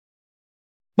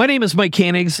My name is Mike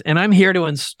Koenigs, and I'm here to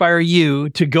inspire you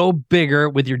to go bigger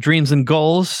with your dreams and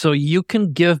goals so you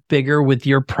can give bigger with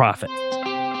your profit.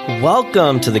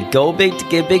 Welcome to the Go Big to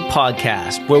Give Big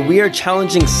podcast, where we are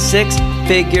challenging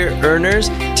six-figure earners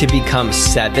to become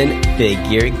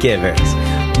seven-figure givers.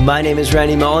 My name is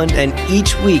Randy Mullen, and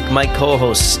each week my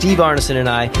co-host Steve Arneson and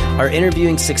I are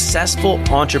interviewing successful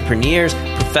entrepreneurs,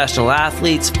 professional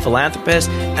athletes, philanthropists,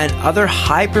 and other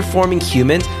high-performing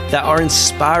humans that are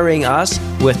inspiring us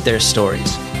with their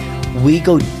stories. We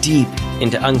go deep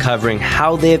into uncovering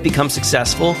how they have become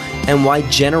successful and why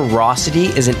generosity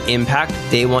is an impact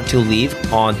they want to leave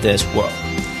on this world.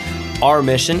 Our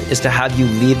mission is to have you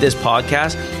leave this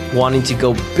podcast wanting to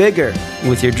go bigger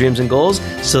with your dreams and goals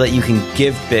so that you can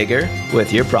give bigger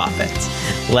with your profits.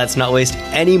 Let's not waste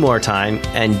any more time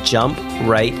and jump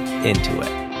right into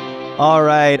it. All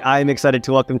right. I'm excited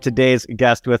to welcome today's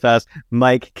guest with us,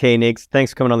 Mike Koenigs.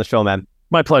 Thanks for coming on the show, man.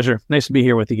 My pleasure. Nice to be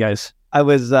here with you guys. I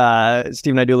was,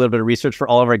 Steve and I do a little bit of research for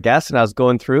all of our guests, and I was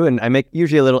going through and I make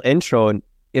usually a little intro. And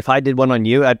if I did one on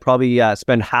you, I'd probably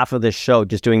spend half of this show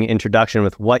just doing an introduction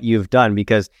with what you've done,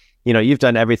 because you've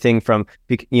done everything from,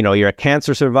 you're a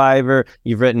cancer survivor.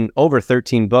 You've written over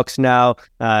 13 books now.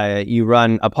 You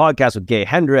run a podcast with Gay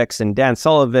Hendricks and Dan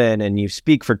Sullivan, and you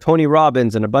speak for Tony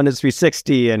Robbins and Abundance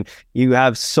 360, and you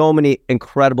have so many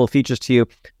incredible features to you.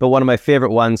 But one of my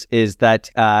favorite ones is that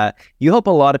you help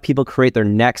a lot of people create their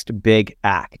next big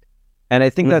act. And I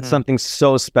think that's something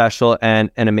so special and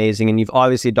amazing. And you've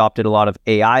obviously adopted a lot of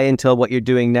AI into what you're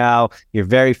doing now. You're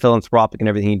very philanthropic in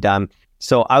everything you've done.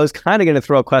 So I was kind of going to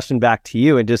throw a question back to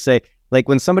you and just say, like,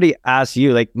 when somebody asks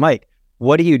you, like, Mike,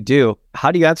 what do you do?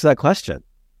 How do you answer that question?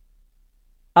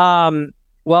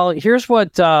 Well, here's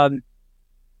what Peter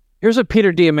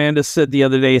Diamandis said the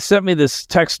other day. He sent me this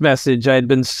text message.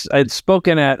 I'd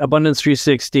spoken at Abundance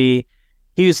 360.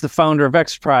 He's the founder of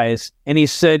X Prize, and he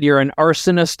said, "You're an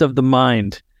arsonist of the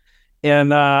mind."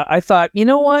 And I thought, you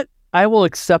know what? I will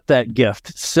accept that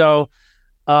gift. So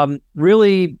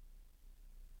really,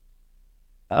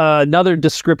 another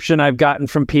description I've gotten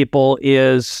from people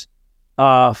is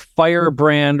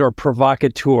firebrand or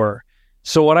provocateur.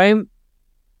 So what I'm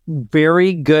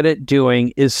very good at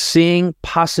doing is seeing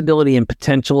possibility and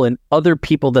potential in other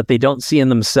people that they don't see in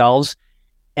themselves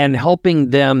and helping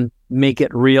them make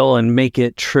it real and make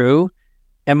it true.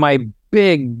 And my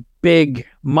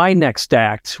next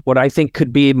act, what I think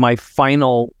could be my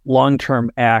final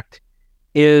long-term act,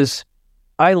 is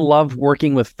I love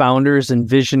working with founders and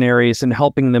visionaries and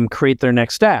helping them create their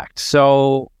next act.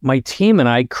 So my team and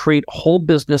I create whole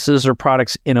businesses or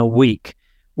products in a week.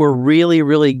 We're really,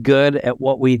 really good at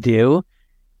what we do.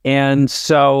 And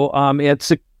so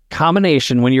it's a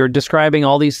combination. When you're describing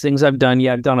all these things I've done,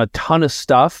 I've done a ton of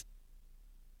stuff,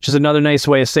 which is another nice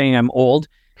way of saying I'm old.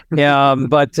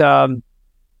 But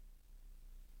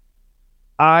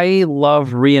I love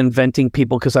reinventing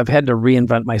people because I've had to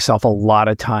reinvent myself a lot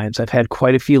of times. I've had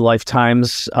quite a few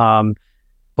lifetimes,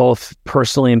 both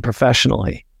personally and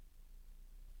professionally.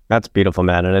 That's beautiful,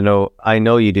 man. And I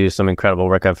know you do some incredible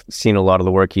work. I've seen a lot of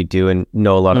the work you do and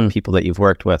know a lot of people that you've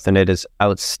worked with, and it is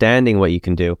outstanding what you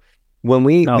can do. When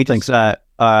we just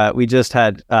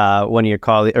had one of your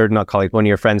one of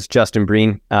your friends, Justin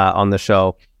Breen, on the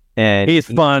show, and he's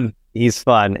fun. He's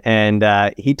fun. And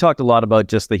he talked a lot about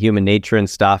just the human nature and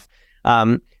stuff.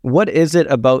 What is it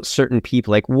about certain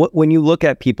people? Like when you look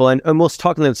at people, and we'll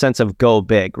talk in the sense of go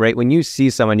big, right? When you see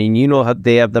someone and you know how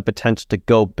they have the potential to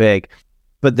go big,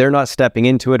 but they're not stepping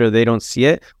into it or they don't see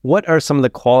it, what are some of the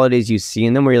qualities you see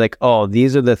in them where you're like, oh,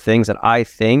 these are the things that I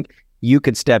think you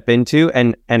could step into?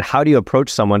 And how do you approach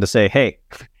someone to say, hey,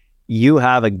 you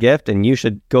have a gift and you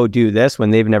should go do this when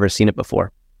they've never seen it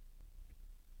before?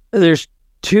 There's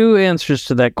two answers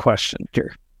to that question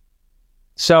here.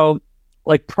 So,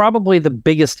 like, probably the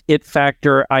biggest it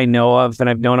factor I know of, and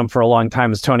I've known him for a long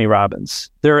time, is Tony Robbins.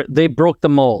 They broke the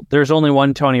mold. There's only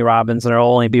one Tony Robbins, and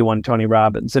there'll only be one Tony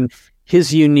Robbins. And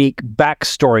his unique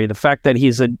backstory, the fact that he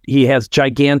has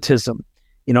gigantism,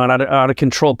 an out of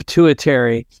control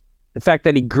pituitary, the fact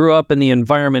that he grew up in the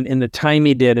environment in the time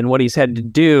he did and what he's had to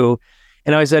do,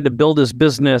 and how he's had to build his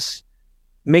business,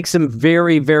 makes him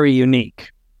very, very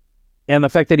unique. And the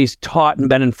fact that he's taught and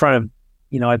been in front of,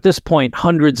 at this point,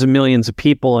 hundreds of millions of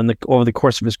people over the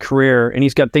course of his career, and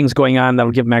he's got things going on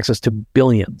that'll give him access to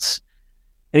billions.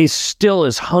 And he's still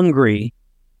as hungry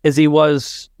as he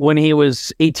was when he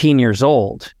was 18 years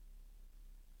old.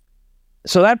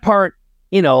 So that part,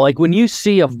 like when you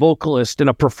see a vocalist and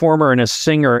a performer and a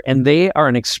singer, and they are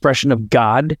an expression of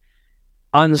God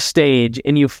on stage,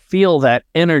 and you feel that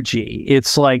energy,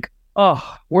 it's like,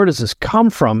 oh, where does this come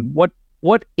from?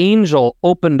 What angel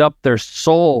opened up their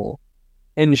soul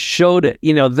and showed it.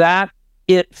 That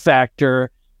it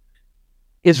factor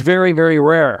is very, very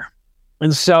rare.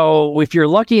 And so if you're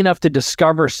lucky enough to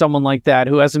discover someone like that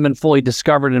who hasn't been fully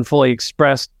discovered and fully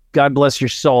expressed, God bless your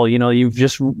soul. You've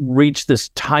just reached this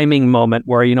timing moment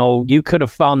where, you could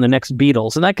have found the next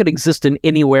Beatles, and that could exist in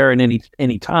anywhere and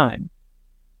any time.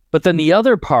 But then the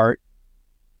other part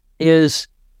is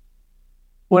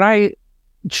when I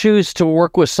choose to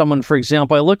work with someone, for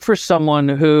example, I look for someone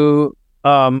who,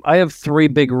 I have 3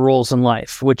 big rules in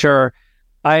life, which are,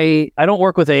 I don't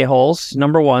work with a-holes,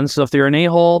 number one. So if you're an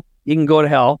a-hole, you can go to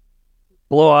hell,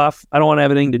 blow off. I don't want to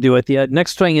have anything to do with you.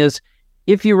 Next thing is,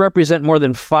 if you represent more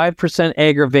than 5%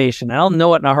 aggravation, I'll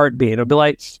know it in a heartbeat. It'll be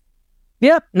like,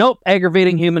 yep, nope,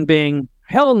 aggravating human being,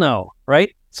 hell no,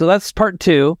 right? So that's part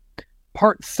 2.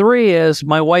 Part 3 is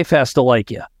my wife has to like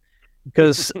you,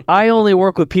 because I only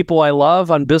work with people I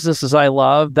love on businesses I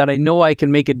love that I know I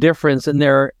can make a difference, and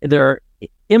they're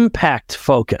impact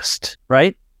focused,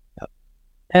 right?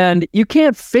 And you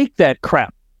can't fake that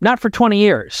crap, not for 20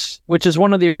 years, which is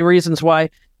one of the reasons why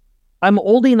I'm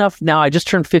old enough now. I just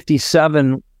turned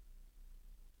 57,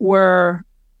 where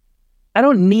I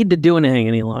don't need to do anything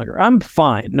any longer. I'm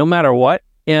fine no matter what.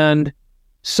 And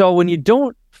so when you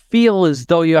don't feel as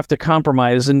though you have to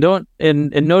compromise, and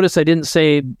notice I didn't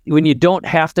say when you don't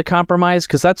have to compromise,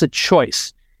 because that's a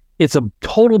choice. It's a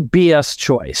total BS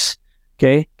choice.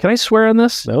 Okay. Can I swear on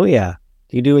this? Oh yeah.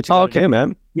 You do what you gotta do,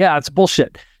 man. Yeah, it's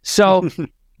bullshit. So,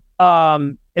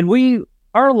 and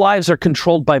our lives are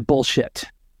controlled by bullshit.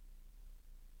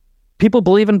 People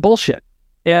believe in bullshit,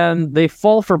 and they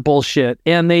fall for bullshit,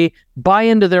 and they buy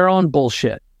into their own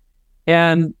bullshit.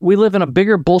 And we live in a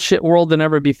bigger bullshit world than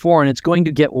ever before, and it's going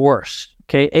to get worse.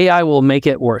 Okay. AI will make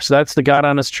it worse. That's the God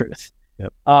honest truth.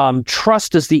 Yep.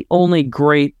 Trust is the only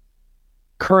great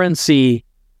currency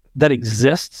that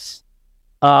exists.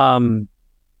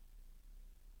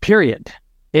 Period.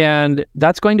 And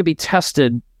that's going to be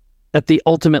tested at the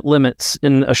ultimate limits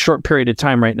in a short period of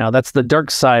time right now. That's the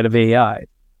dark side of AI.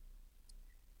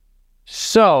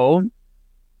 So,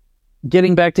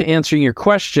 getting back to answering your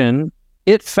question,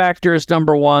 it factor is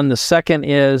number 1. The second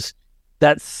is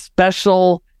that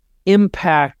special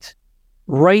impact,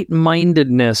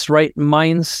 right-mindedness, right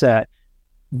mindset,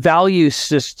 value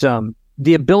system,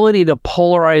 the ability to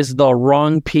polarize the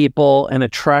wrong people and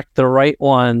attract the right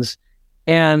ones,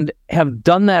 and have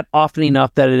done that often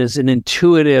enough that it is an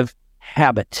intuitive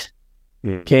habit.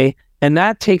 Okay. And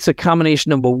that takes a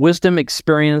combination of a wisdom,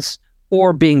 experience,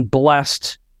 or being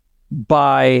blessed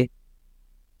by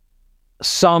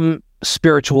some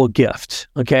spiritual gift.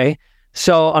 Okay.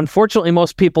 So unfortunately,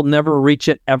 most people never reach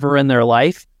it ever in their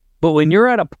life. But when you're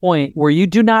at a point where you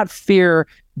do not fear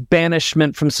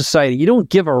banishment from society, you don't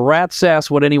give a rat's ass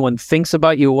what anyone thinks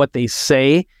about you, what they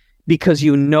say, because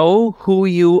you know who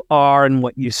you are and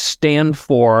what you stand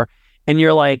for. And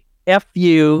you're like, F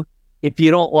you, if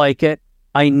you don't like it,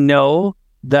 I know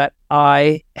that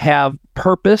I have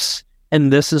purpose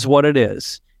and this is what it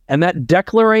is. And that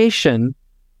declaration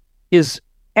is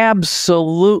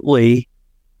absolutely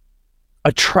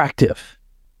attractive.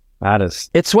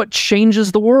 It's what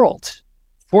changes the world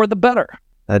for the better.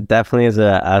 That definitely is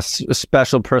a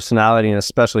special personality and a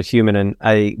special human. And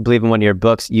I believe in one of your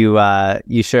books, you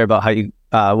share about how you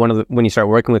when you start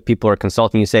working with people or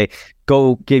consulting, you say,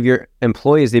 go give your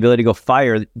employees the ability to go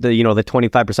fire the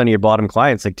 25% of your bottom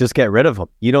clients. Like, just get rid of them.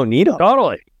 You don't need them.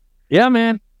 Totally. Yeah,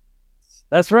 man.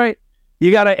 That's right.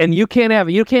 You can't have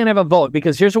a vote,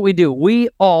 because here's what we do. We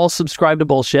all subscribe to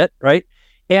bullshit, right?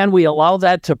 And we allow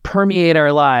that to permeate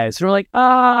our lives. And we're like,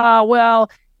 well,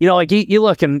 you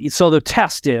look, and so the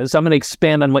test is, I'm going to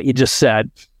expand on what you just said.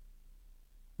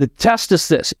 The test is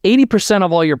this: 80%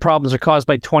 of all your problems are caused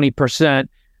by 20%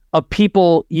 of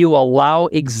people you allow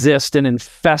exist and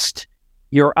infest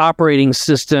your operating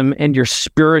system and your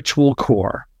spiritual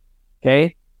core.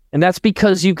 Okay. And that's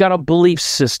because you've got a belief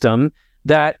system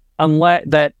that unless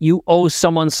that you owe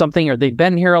someone something, or they've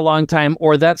been here a long time,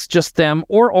 or that's just them,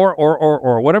 or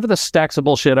whatever the stacks of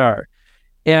bullshit are.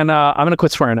 And I'm going to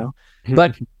quit swearing now,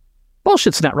 but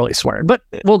bullshit's not really swearing, but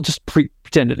we'll just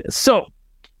pretend it is. So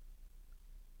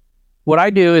what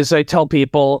I do is I tell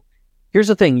people, here's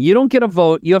the thing. You don't get a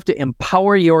vote. You have to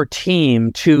empower your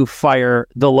team to fire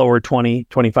the lower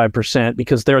 25%,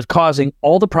 because they're causing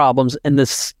all the problems. And the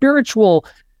spiritual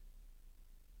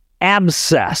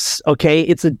abscess, okay,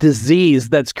 it's a disease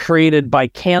that's created by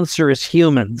cancerous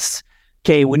humans.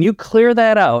 Okay, when you clear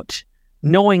that out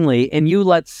knowingly and you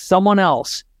let someone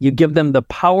else, you give them the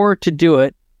power to do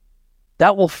it,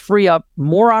 that will free up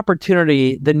more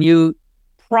opportunity than you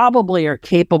probably are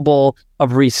capable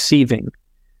of receiving,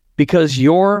 because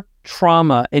your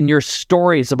trauma and your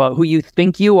stories about who you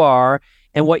think you are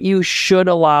and what you should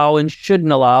allow and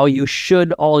shouldn't allow. You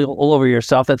should all over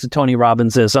yourself. That's a Tony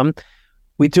Robbinsism.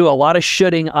 We do a lot of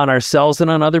shoulding on ourselves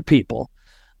and on other people.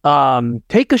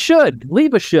 Take a should,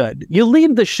 leave a should. You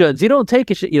leave the shoulds. You don't take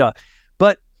a should,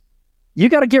 but you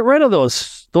got to get rid of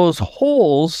those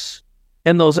holes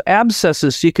and those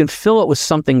abscesses so you can fill it with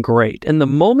something great. And the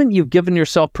moment you've given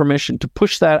yourself permission to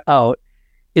push that out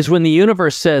is when the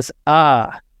universe says,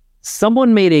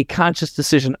 someone made a conscious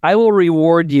decision. I will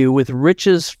reward you with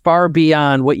riches far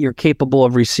beyond what you're capable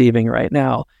of receiving right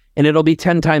now. And it'll be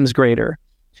 10 times greater.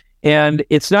 And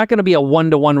it's not going to be a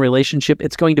one-to-one relationship.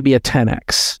 It's going to be a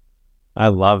 10x. I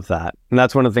love that. And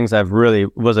that's one of the things I've really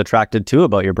was attracted to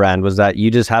about your brand was that you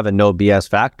just have a no BS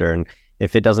factor. And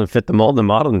if it doesn't fit the mold, the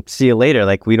model, see you later.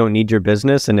 Like, we don't need your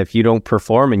business. And if you don't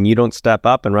perform and you don't step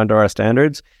up and run to our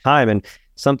standards, and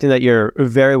something that you're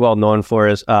very well known for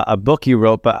is a book you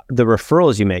wrote, but the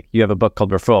referrals you make. You have a book called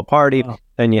Referral Party,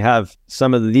 and you have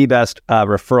some of the best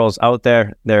referrals out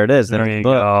there. There it is. There you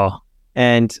go.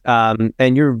 And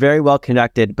you're very well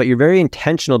connected, but you're very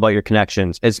intentional about your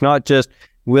connections. It's not just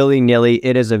willy-nilly.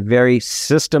 It is a very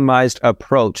systemized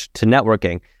approach to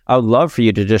networking. I would love for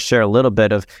you to just share a little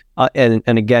bit of, and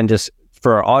again, just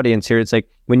for our audience here, it's like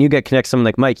when you get connect someone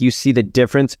like Mike, you see the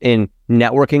difference in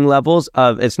networking levels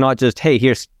of, it's not just, hey,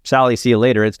 here's Sally, see you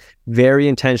later. It's very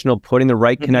intentional, putting the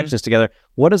right connections together.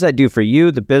 What does that do for you,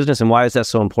 the business, and why is that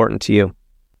so important to you?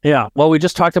 Yeah, well, we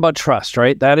just talked about trust,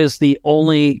 right? That is the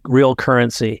only real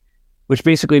currency, which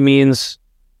basically means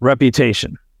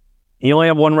reputation. You only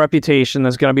have one reputation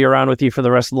that's going to be around with you for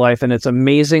the rest of life, and it's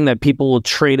amazing that people will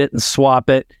trade it and swap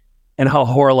it and how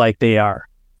whore-like they are.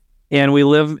 And we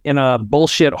live in a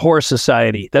bullshit whore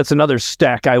society. That's another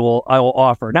stack I will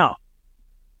offer. Now,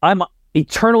 I'm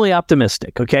eternally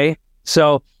optimistic, okay?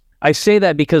 So I say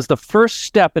that because the first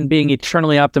step in being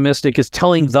eternally optimistic is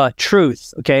telling the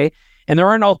truth, okay? And there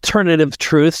aren't alternative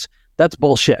truths. That's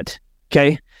bullshit,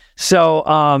 okay? So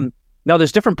now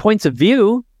there's different points of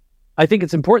view. I think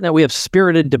it's important that we have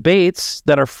spirited debates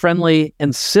that are friendly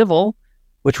and civil,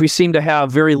 which we seem to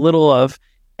have very little of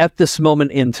at this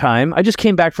moment in time. I just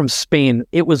came back from Spain.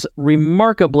 It was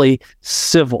remarkably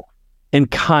civil and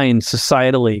kind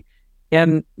societally.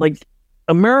 And like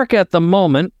America at the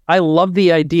moment, I love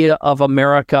the idea of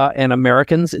America and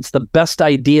Americans. It's the best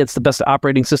idea. It's the best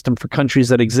operating system for countries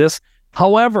that exist.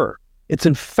 However, it's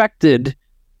infected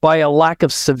by a lack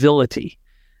of civility.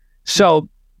 So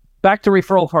back to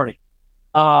Referral Party.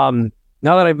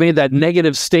 Now that I've made that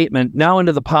negative statement, now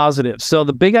into the positive. So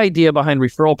the big idea behind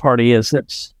Referral Party is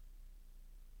this.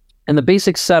 And the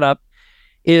basic setup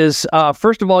is,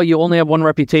 first of all, you only have one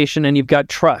reputation and you've got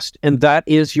trust. And that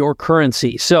is your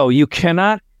currency. So you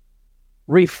cannot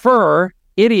refer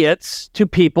idiots to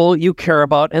people you care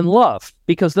about and love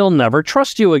because they'll never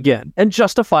trust you again, and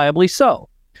justifiably so.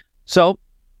 So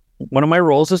one of my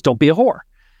rules is don't be a whore.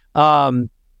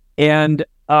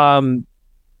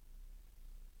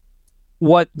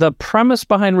 What the premise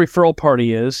behind Referral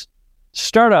Party is,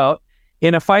 start out,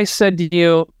 and if I said to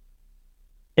you,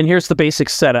 and here's the basic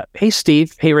setup. Hey,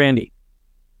 Steve. Hey, Randy.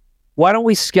 Why don't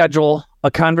we schedule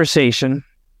a conversation,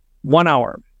 1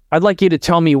 hour? I'd like you to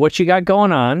tell me what you got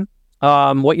going on,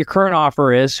 what your current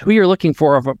offer is, who you're looking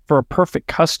for a perfect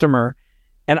customer.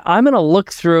 And I'm going to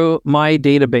look through my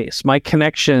database, my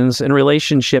connections and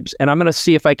relationships, and I'm going to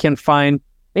see if I can find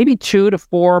maybe 2 to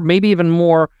 4, maybe even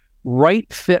more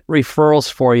right fit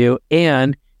referrals for you.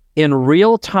 And in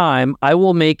real time, I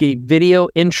will make a video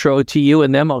intro to you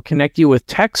and them. I'll connect you with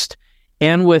text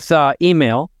and with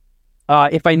email.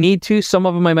 If I need to, some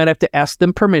of them I might have to ask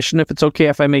them permission if it's okay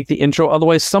if I make the intro.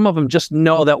 Otherwise, some of them just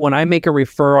know that when I make a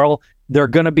referral, they're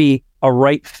going to be a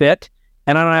right fit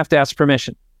and I don't have to ask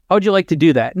permission. How would you like to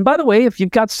do that? And by the way, if you've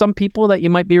got some people that you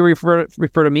might be refer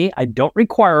to me, I don't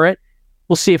require it.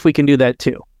 We'll see if we can do that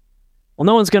too. Well,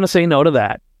 no one's going to say no to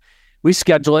that. We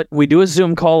schedule it. We do a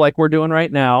Zoom call like we're doing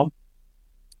right now.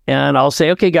 And I'll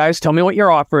say, okay, guys, tell me what your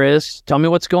offer is. Tell me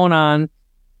what's going on.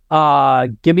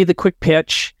 Give me the quick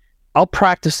pitch. I'll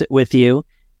practice it with you.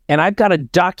 And I've got a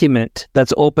document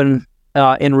that's open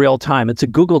in real time. It's a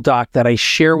Google Doc that I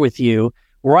share with you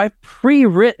where I've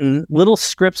pre-written little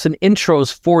scripts and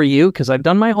intros for you because I've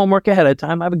done my homework ahead of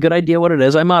time. I have a good idea what it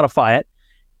is. I modify it.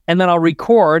 And then I'll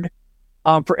record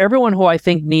for everyone who I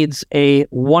think needs a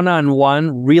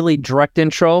one-on-one, really direct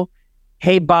intro.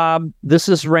 Hey, Bob, this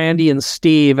is Randy and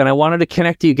Steve, and I wanted to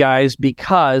connect you guys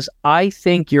because I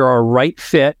think you're a right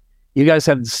fit. You guys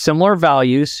have similar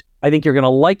values. I think you're going to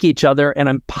like each other, and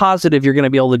I'm positive you're going to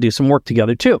be able to do some work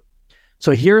together too.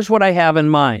 So here's what I have in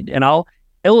mind, and I'll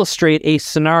illustrate a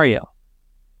scenario.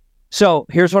 So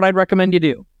here's what I'd recommend you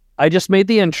do. I just made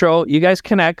the intro. You guys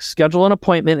connect, schedule an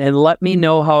appointment, and let me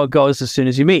know how it goes as soon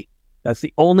as you meet. That's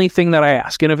the only thing that I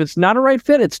ask. And if it's not a right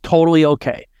fit, it's totally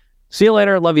okay. See you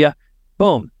later. Love you.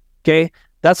 Boom. Okay.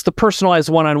 That's the personalized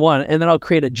one-on-one. And then I'll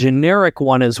create a generic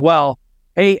one as well.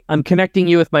 Hey, I'm connecting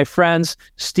you with my friends,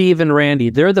 Steve and Randy.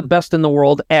 They're the best in the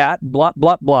world at blah,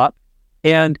 blah, blah.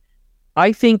 And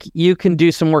I think you can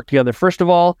do some work together. First of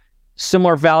all,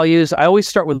 similar values. I always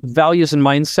start with values and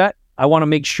mindset. I want to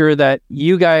make sure that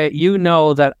you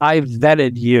know that I've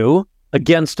vetted you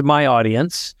against my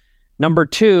audience. Number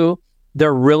two,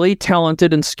 they're really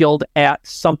talented and skilled at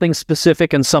something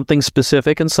specific and something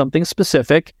specific and something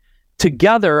specific.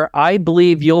 Together, I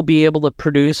believe you'll be able to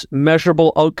produce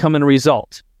measurable outcome and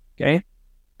result. Okay.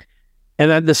 And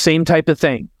then the same type of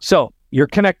thing. So you're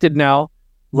connected now.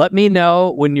 Let me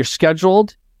know when you're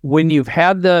scheduled, when you've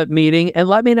had the meeting, and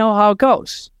let me know how it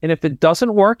goes. And if it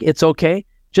doesn't work, it's okay.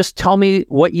 Just tell me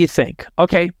what you think.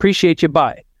 Okay, appreciate you.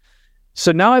 Bye.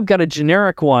 So now I've got a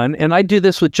generic one, and I do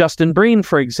this with Justin Breen,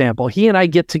 for example. He and I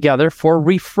get together for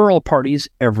referral parties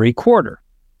every quarter.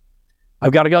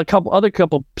 I've got a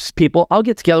couple people. I'll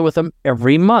get together with them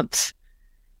every month.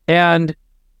 And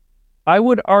I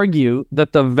would argue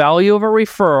that the value of a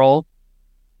referral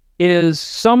is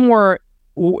somewhere,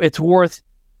 it's worth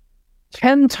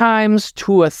 10 times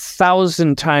to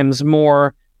 1,000 times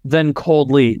more than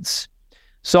cold leads.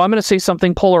 So I'm going to say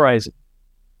something polarizing.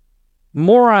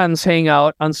 Morons hang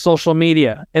out on social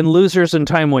media, and losers and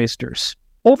time wasters.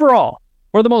 Overall,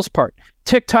 for the most part.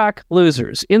 TikTok,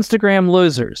 losers. Instagram,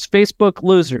 losers. Facebook,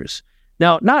 losers.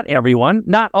 Now, not everyone,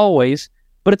 not always,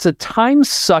 but it's a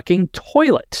time-sucking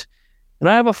toilet. And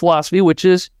I have a philosophy, which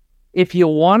is, if you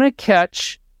want to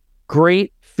catch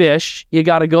great fish, you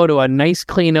got to go to a nice,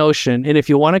 clean ocean. And if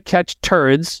you want to catch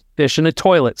turds, fish in a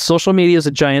toilet. Social media is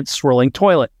a giant swirling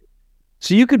toilet.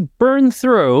 So you could burn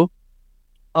through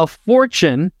a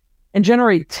fortune and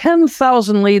generate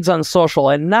 10,000 leads on social,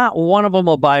 and not one of them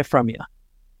will buy from you.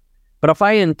 But if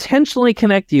I intentionally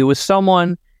connect you with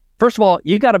someone, first of all,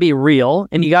 you got to be real,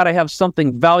 and you got to have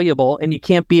something valuable, and you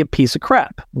can't be a piece of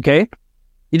crap, okay?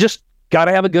 You just got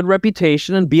to have a good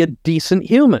reputation and be a decent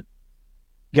human.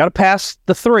 You got to pass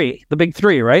the big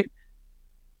three, right?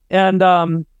 And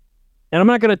I'm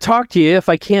not going to talk to you if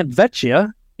I can't vet you,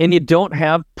 and you don't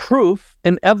have proof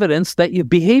and evidence that you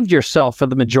behaved yourself for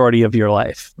the majority of your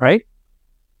life, right?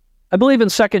 I believe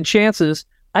in second chances.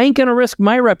 I ain't going to risk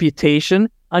my reputation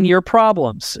on your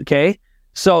problems, okay?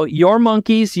 So your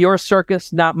monkeys, your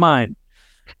circus, not mine.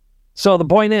 So the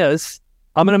point is,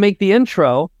 I'm going to make the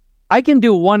intro. I can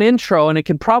do one intro, and it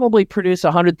can probably produce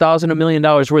 $100,000, $1 million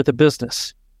worth of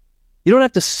business. You don't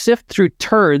have to sift through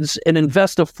turds and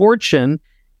invest a fortune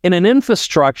in an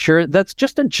infrastructure that's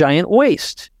just a giant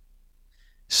waste.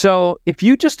 So if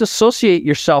you just associate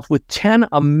yourself with 10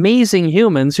 amazing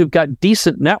humans who've got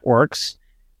decent networks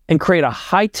and create a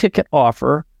high-ticket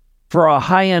offer for a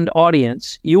high-end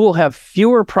audience, you will have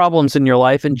fewer problems in your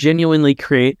life and genuinely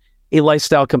create a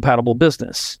lifestyle-compatible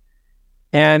business.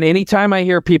 And anytime I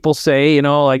hear people say,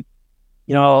 I'll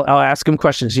ask them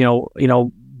questions,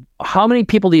 how many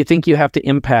people do you think you have to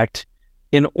impact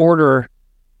in order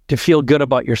to feel good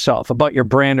about yourself, about your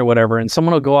brand or whatever? And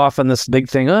someone will go off on this big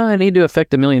thing, I need to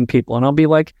affect 1 million people. And I'll be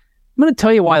like, I'm going to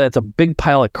tell you why that's a big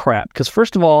pile of crap. Because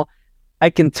first of all, I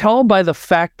can tell by the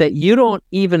fact that you don't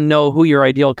even know who your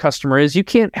ideal customer is. You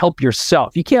can't help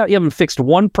yourself. You haven't fixed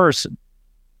one person,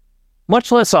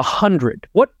 much less 100.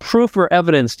 What proof or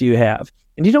evidence do you have?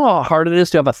 And do you know how hard it is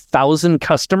to have 1,000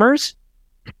 customers?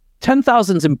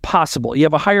 10,000 is impossible. You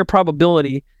have a higher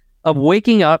probability of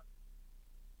waking up,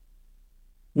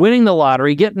 winning the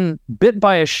lottery, getting bit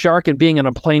by a shark, and being in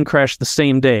a plane crash the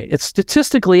same day. It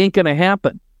statistically ain't going to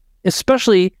happen,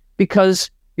 especially because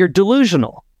you're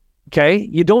delusional, okay?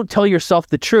 You don't tell yourself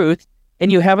the truth,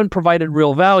 and you haven't provided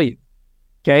real value,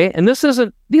 okay? And these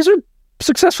are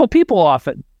successful people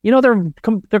often.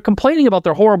 They're complaining about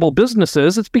their horrible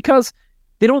businesses. It's because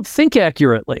they don't think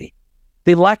accurately.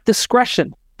 They lack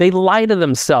discretion. They lie to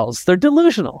themselves. They're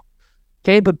delusional,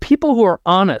 okay? But people who are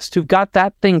honest, who've got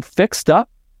that thing fixed up,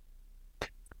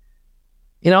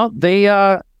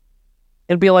 it'd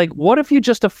be like, what if you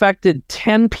just affected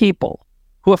 10 people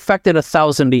who affected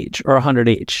 1,000 each or 100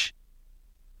 each?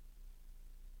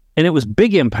 And it was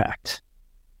big impact,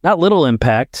 not little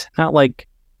impact, not like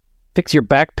fix your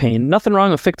back pain. Nothing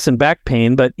wrong with fixing back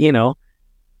pain, but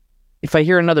if I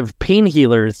hear another pain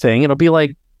healer thing, it'll be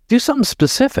like, do something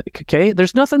specific, okay?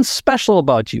 There's nothing special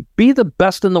about you. Be the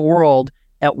best in the world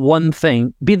at one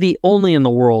thing. Be the only in the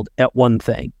world at one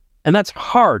thing. And that's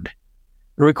hard.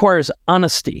 It requires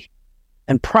honesty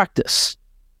and practice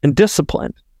and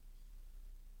discipline.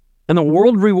 And the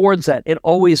world rewards that. It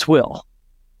always will.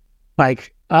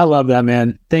 Like, I love that,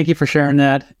 man. Thank you for sharing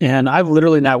that. And I've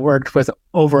literally networked with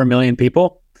over 1 million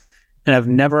people, and I've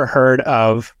never heard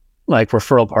of like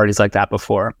referral parties like that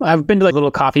before. I've been to like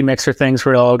little coffee mixer things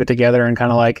where they'll all get together and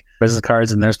kind of like business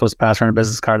cards, and they're supposed to pass around a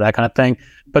business card, that kind of thing.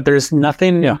 But there's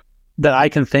nothing that I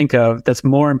can think of that's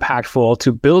more impactful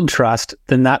to build trust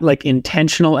than that like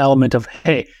intentional element of,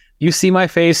 hey, you see my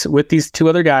face with these two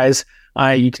other guys.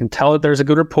 You can tell that there's a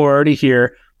good rapport already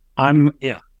here. I'm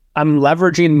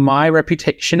leveraging my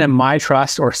reputation and my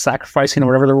trust, or sacrificing, or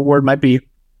whatever the word might be,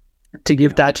 to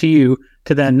give that to you,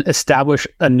 to then establish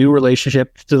a new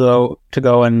relationship to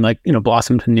go and like,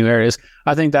 blossom to new areas.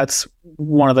 I think that's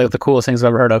one of the coolest things I've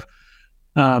ever heard of.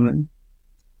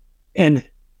 And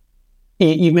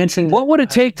you mentioned, what would it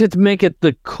take to make it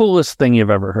the coolest thing you've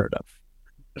ever heard of?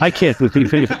 I can't.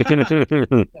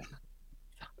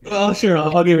 Well, sure,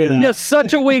 I'll give you that. He has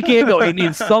such a weak ego. He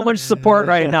needs so much support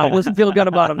right now. Doesn't feel good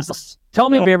about himself. Tell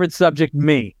me favorite subject,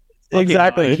 me.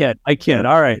 Exactly. I can't.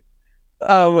 All right.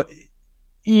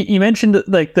 You mentioned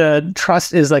like the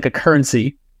trust is like a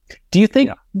currency. Do you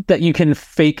think that you can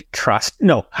fake trust?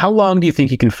 No. How long do you think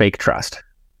you can fake trust?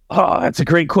 Oh, that's a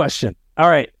great question. All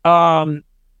right.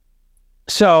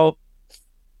 So,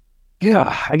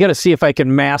 yeah, I got to see if I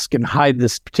can mask and hide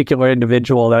this particular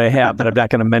individual that I have that I'm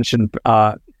not going to mention.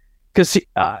 Because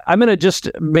I'm going to just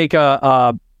make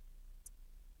what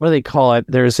do they call it?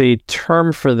 There's a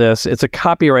term for this. It's a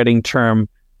copywriting term.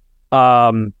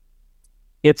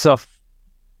 It's a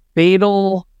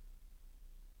fatal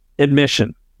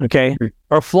admission, okay?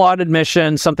 Or flawed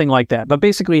admission, something like that. But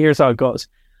basically, here's how it goes.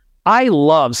 I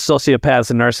love sociopaths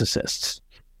and narcissists.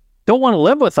 Don't want to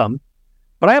live with them,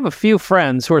 but I have a few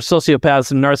friends who are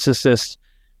sociopaths and narcissists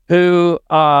who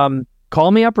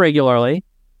call me up regularly.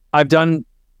 I've done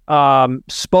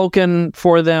spoken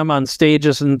for them on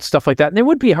stages and stuff like that. And it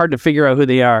would be hard to figure out who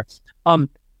they are. And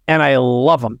I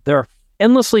love them. They're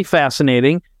endlessly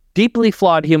fascinating, deeply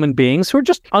flawed human beings who are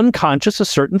just unconscious of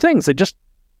certain things. They just,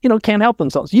 can't help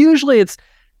themselves. Usually it's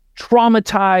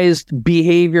traumatized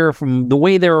behavior from the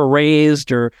way they were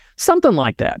raised or something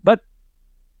like that. But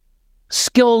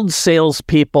skilled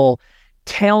salespeople,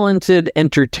 talented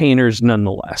entertainers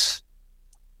nonetheless.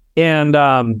 And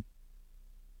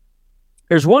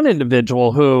there's one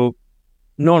individual who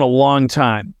known a long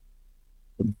time,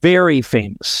 very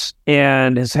famous,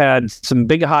 and has had some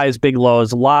big highs, big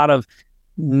lows, a lot of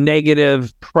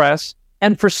negative press,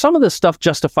 and for some of this stuff,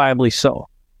 justifiably so.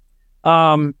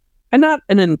 And not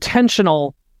an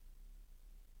intentional,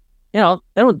 they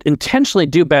don't intentionally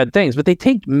do bad things, but they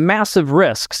take massive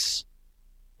risks,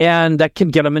 and that can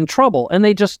get them in trouble. And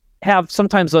they just have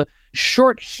sometimes a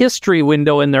short history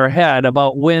window in their head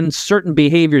about when certain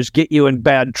behaviors get you in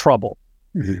bad trouble.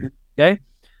 Mm-hmm. Okay?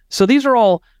 So these are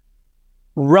all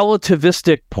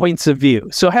relativistic points of view.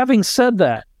 So having said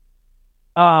that,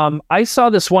 I saw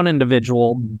this one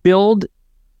individual build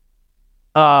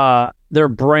their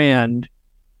brand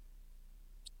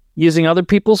using other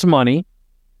people's money,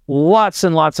 lots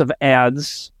and lots of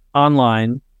ads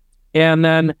online, and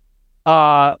then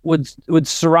would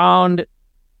surround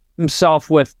himself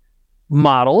with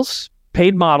models,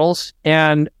 paid models,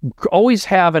 and always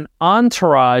have an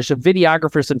entourage of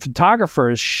videographers and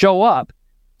photographers show up.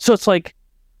 So it's like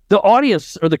the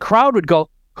audience or the crowd would go,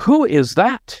 who is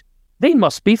that? They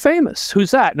must be famous.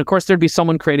 Who's that? And of course, there'd be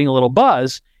someone creating a little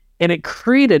buzz, and it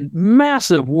created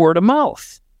massive word of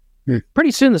mouth.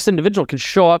 Pretty soon, this individual can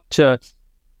show up to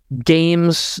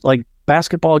games like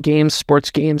basketball games,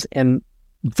 sports games, and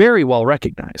very well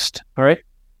recognized. All right.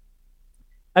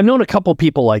 I've known a couple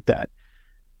people like that.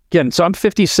 Again, so I'm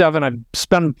 57. I've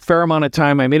spent a fair amount of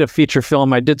time. I made a feature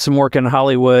film. I did some work in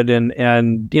Hollywood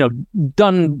and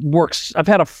done works. I've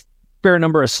had a fair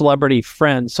number of celebrity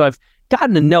friends. So I've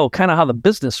gotten to know kind of how the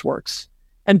business works.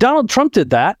 And Donald Trump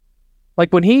did that.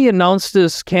 Like when he announced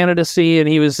his candidacy and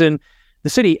he was in the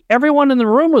city, everyone in the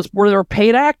room were there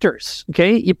paid actors.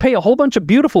 Okay. You pay a whole bunch of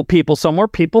beautiful people somewhere,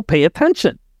 people pay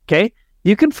attention. Okay.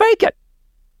 You can fake it.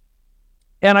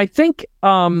 And I think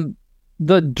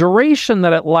the duration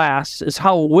that it lasts is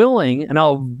how willing and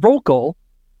how vocal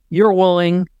you're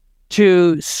willing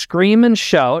to scream and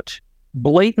shout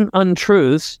blatant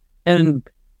untruths and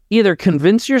either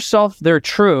convince yourself they're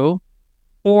true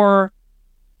or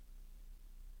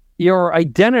your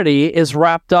identity is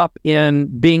wrapped up in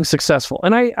being successful.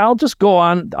 And I'll just go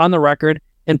on the record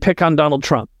and pick on Donald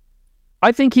Trump.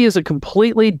 I think he is a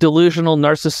completely delusional,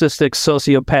 narcissistic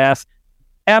sociopath,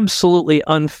 absolutely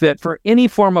unfit for any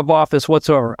form of office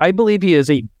whatsoever. I believe he is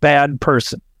a bad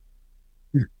person.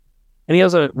 And he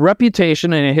has a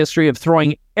reputation and a history of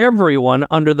throwing everyone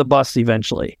under the bus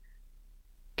eventually.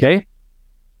 Okay?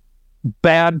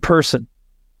 Bad person.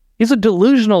 He's a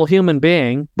delusional human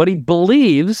being, but he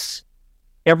believes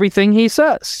everything he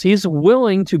says. He's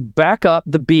willing to back up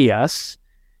the BS,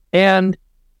 and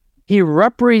he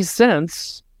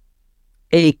represents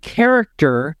a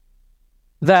character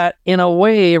that in a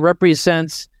way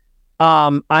represents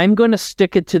I'm going to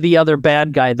stick it to the other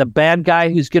bad guy, the bad guy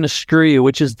who's going to screw you,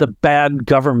 which is the bad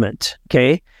government.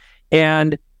 Okay.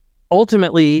 And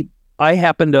ultimately, I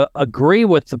happen to agree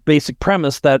with the basic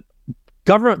premise that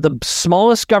government, the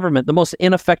smallest government, the most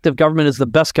ineffective government is the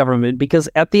best government, because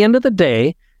at the end of the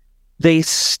day, they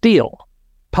steal.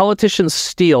 Politicians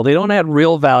steal. They don't add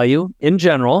real value in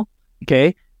general.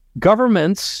 Okay.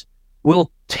 Governments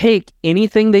will take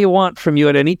anything they want from you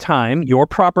at any time, your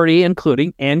property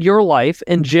including, and your life,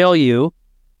 and jail you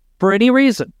for any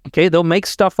reason. Okay, they'll make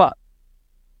stuff up.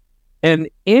 And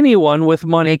anyone with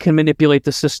money can manipulate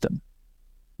the system.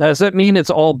 Now, does that mean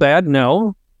it's all bad?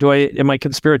 No. Am I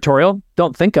conspiratorial?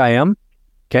 Don't think I am.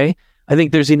 Okay. I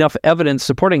think there's enough evidence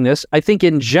supporting this. I think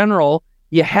in general,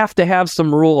 you have to have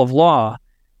some rule of law,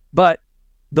 but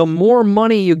the more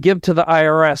money you give to the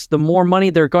IRS, the more money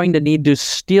they're going to need to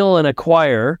steal and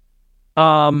acquire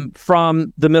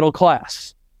from the middle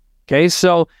class. Okay,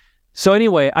 so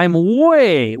anyway, I'm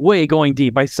way going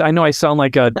deep. I know I sound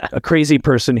like a crazy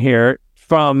person here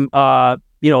from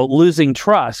losing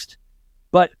trust,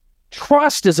 but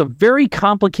trust is a very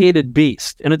complicated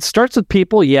beast, and it starts with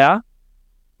people, yeah.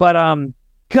 But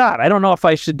God, I don't know if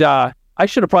I should. I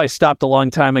should have probably stopped a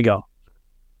long time ago.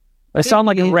 I sound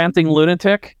like a ranting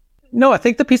lunatic. No, I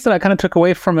think the piece that I kind of took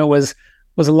away from it was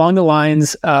along the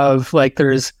lines of like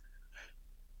there's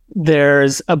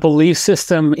a belief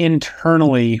system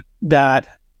internally that,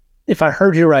 if I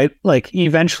heard you right, like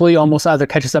eventually almost either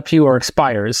catches up to you or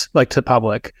expires, like to the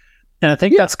public. And I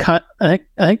think I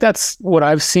think that's what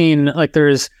I've seen. Like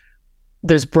there's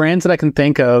brands that I can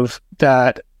think of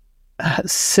that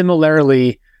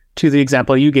similarly to the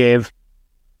example you gave,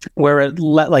 where it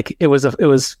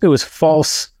was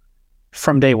false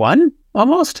from day one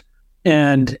almost,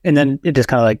 and then it just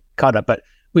kind of like caught up. But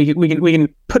we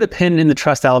can put a pin in the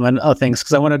trust element of things,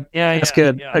 because I want to ask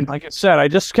like I said, I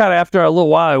just kind of after a little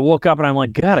while I woke up and I'm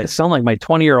like, God, I sound like my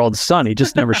 20-year-old son. He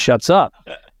just never shuts up.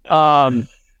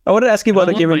 I wanted to ask you about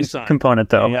the giving component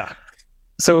though. Yeah.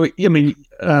 So, I mean,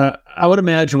 I would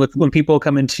imagine when people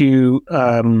come into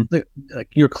like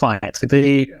your clients, like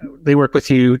they work with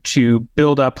you to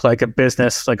build up like a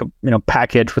business, like a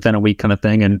package within a week kind of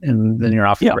thing, and then you're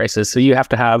off to the races. So you have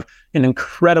to have an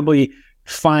incredibly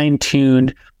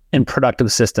fine-tuned and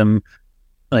productive system,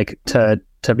 like to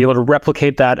be able to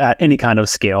replicate that at any kind of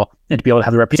scale, and to be able to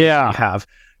have the reputation you have.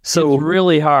 So it's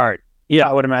really hard. Yeah,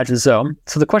 I would imagine so.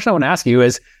 So the question I want to ask you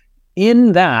is,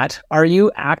 in that, are you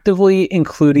actively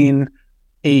including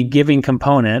a giving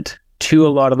component to a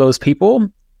lot of those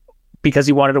people because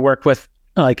you wanted to work with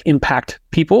like impact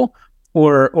people,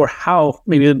 or how?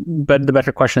 Maybe the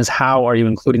better question is, how are you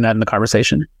including that in the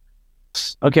conversation?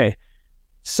 Okay,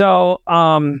 so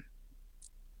and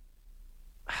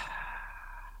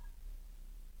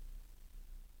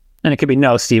it could be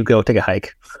no, Steve, go take a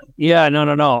hike. Yeah,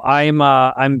 no.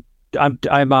 I'm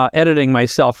editing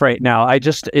myself right now. I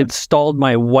just installed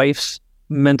my wife's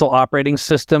mental operating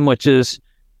system, which is,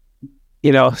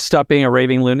 stop being a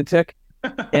raving lunatic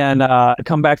and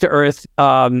come back to earth.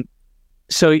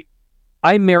 So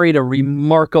I married a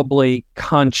remarkably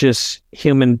conscious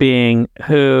human being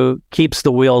who keeps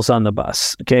the wheels on the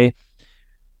bus. Okay.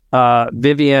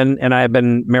 Vivian and I have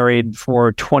been married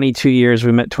for 22 years.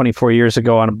 We met 24 years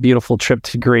ago on a beautiful trip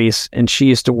to Greece, and she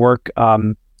used to work,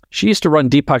 she used to run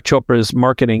Deepak Chopra's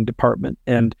marketing department.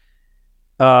 And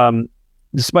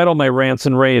despite all my rants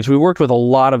and raves, we worked with a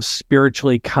lot of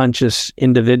spiritually conscious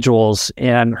individuals,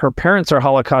 and her parents are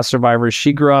Holocaust survivors.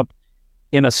 She grew up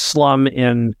in a slum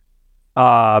in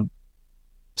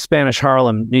Spanish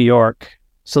Harlem, New York.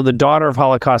 So the daughter of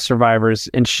Holocaust survivors,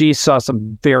 and she saw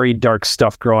some very dark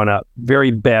stuff growing up,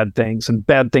 very bad things, and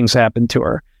bad things happened to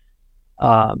her.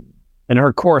 And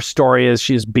her core story is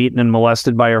she's beaten and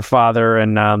molested by her father,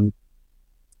 and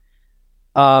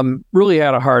really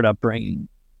had a hard upbringing.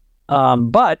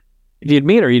 But if you'd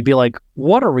meet her, you'd be like,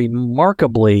 what a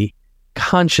remarkably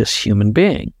conscious human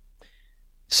being.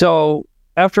 So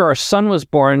after our son was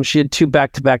born, she had 2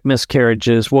 back-to-back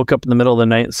miscarriages, woke up in the middle of the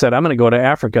night and said, I'm going to go to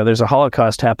Africa. There's a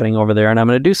Holocaust happening over there, and I'm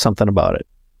going to do something about it.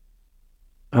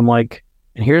 I'm like,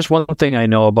 and here's one thing I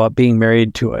know about being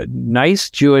married to a nice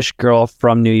Jewish girl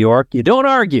from New York. You don't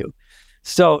argue.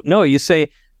 So no, you say,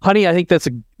 honey, I think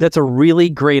that's a really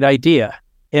great idea.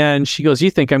 And she goes, you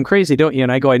think I'm crazy, don't you?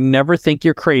 And I go, I never think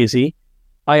you're crazy.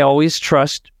 I always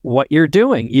trust what you're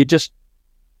doing.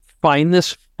 find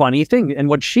this funny thing. And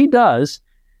what she does,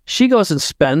 she goes and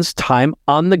spends time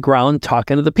on the ground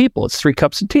talking to the people. It's 3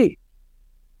 cups of tea,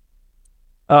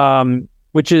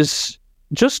 which is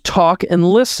just talk and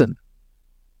listen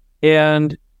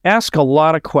and ask a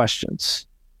lot of questions.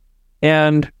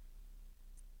 And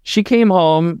she came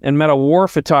home and met a war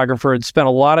photographer and spent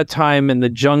a lot of time in the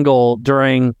jungle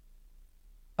during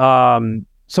some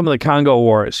of the Congo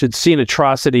wars, who'd seen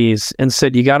atrocities, and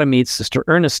said, you got to meet Sister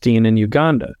Ernestine in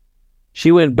Uganda.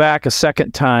 She went back a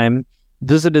second time,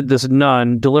 visited this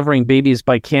nun delivering babies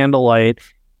by candlelight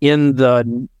in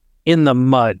the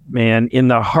mud, man, in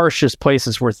the harshest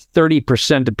places where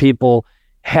 30% of people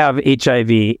have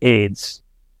HIV, AIDS,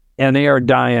 and they are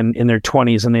dying in their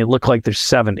 20s and they look like they're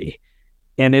 70.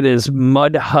 And it is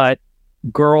mud hut,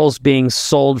 girls being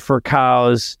sold for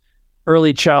cows,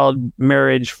 early child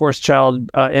marriage, forced child,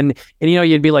 and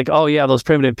you'd be like, oh yeah, those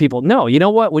primitive people. No, you know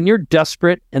what? When you're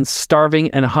desperate and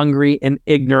starving and hungry and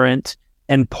ignorant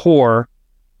and poor,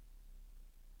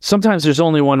 sometimes there's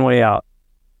only one way out.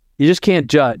 You just can't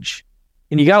judge,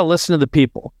 and you got to listen to the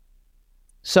people.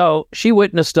 So she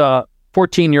witnessed a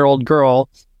 14-year-old girl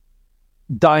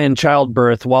die in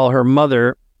childbirth while her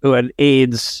mother, who had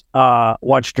AIDS,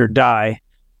 watched her die.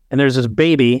 And there's this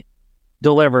baby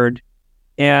delivered.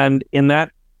 And in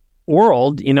that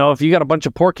world, if you got a bunch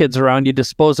of poor kids around, you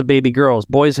dispose of baby girls.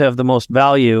 Boys have the most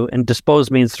value, and dispose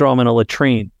means throw them in a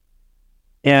latrine.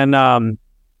 And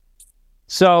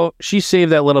so she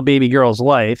saved that little baby girl's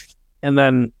life, and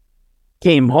then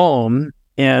came home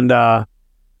and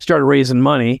started raising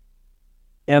money.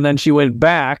 And then she went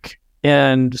back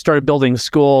and started building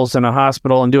schools and a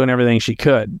hospital and doing everything she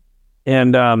could.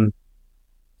 And,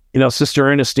 Sister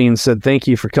Ernestine said, thank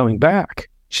you for coming back.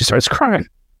 She starts crying.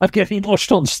 I'm getting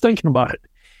emotional just thinking about it.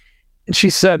 And she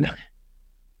said,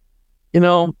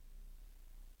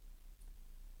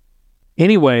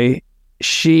 anyway,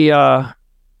 she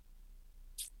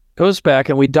goes back,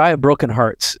 and we die of broken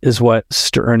hearts, is what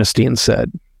Sister Ernestine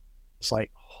said. It's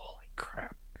like, holy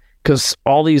crap. Because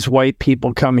all these white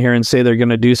people come here and say they're going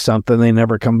to do something. They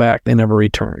never come back. They never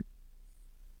return.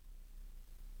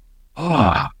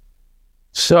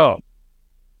 So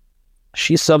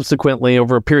she subsequently,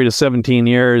 over a period of 17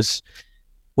 years,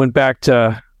 went back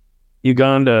to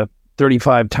Uganda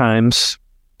 35 times,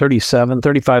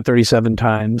 37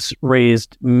 times,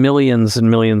 raised millions and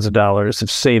millions of dollars,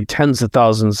 have saved tens of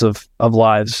thousands of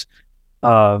lives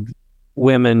of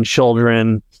women,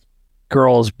 children,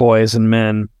 girls, boys, and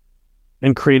men,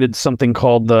 and created something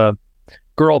called the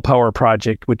Girl Power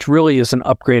Project, which really is an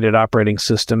upgraded operating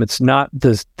system. It's not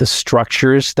the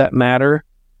structures that matter.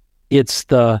 It's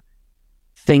the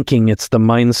thinking. It's the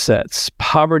mindsets.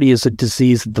 Poverty is a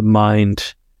disease of the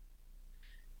mind.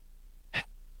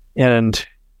 And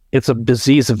it's a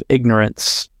disease of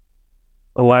ignorance,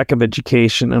 a lack of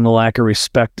education, and a lack of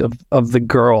respect of the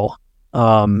girl.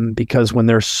 Because when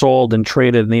they're sold and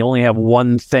traded and they only have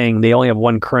one thing, they only have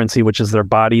one currency, which is their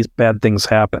bodies, bad things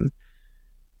happen.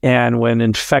 And when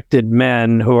infected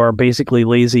men who are basically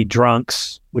lazy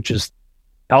drunks, which is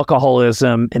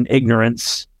alcoholism and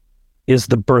ignorance, is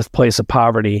the birthplace of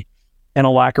poverty, and a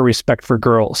lack of respect for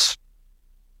girls.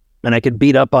 And I could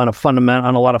beat up on a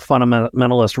lot of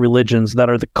fundamentalist religions that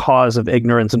are the cause of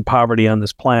ignorance and poverty on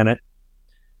this planet.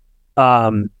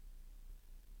 You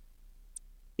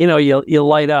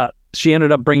light up. She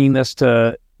ended up bringing this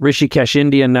to Rishikesh,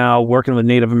 India now, working with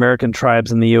Native American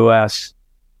tribes in the U.S.,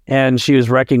 and she was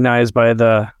recognized by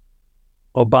the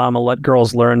Obama Let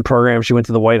Girls Learn program. She went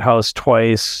to the White House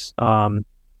twice, been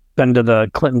to the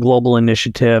Clinton Global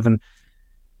Initiative, and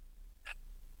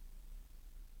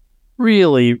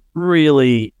really,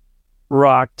 really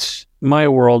rocked my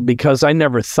world, because I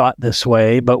never thought this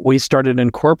way, but we started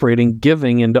incorporating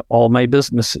giving into all my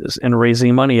businesses and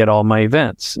raising money at all my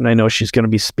events. And I know she's going to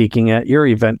be speaking at your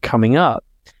event coming up.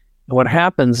 And what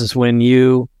happens is when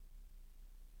you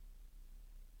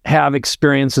have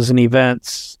experiences and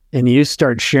events and you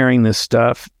start sharing this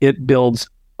stuff, it builds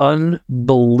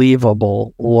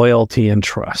unbelievable loyalty and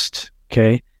trust.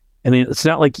 Okay. And it's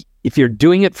not like if you're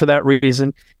doing it for that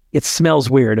reason, it smells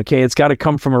weird. Okay. It's got to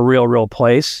come from a real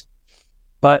place.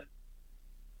 But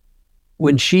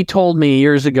when she told me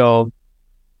years ago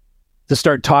to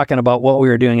start talking about what we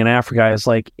were doing in Africa, I was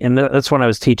like, and that's when I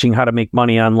was teaching how to make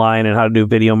money online and how to do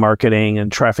video marketing and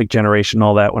traffic generation, and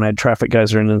all that, when I had traffic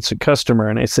guys or an instant customer.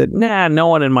 And I said, nah, no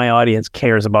one in my audience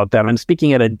cares about that. I'm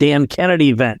speaking at a Dan Kennedy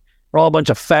event. We're all a bunch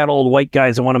of fat old white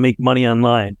guys that want to make money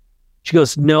online. She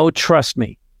goes, no, trust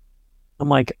me. I'm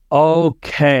like,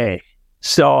 okay.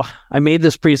 So I made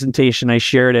this presentation, I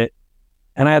shared it,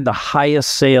 and I had the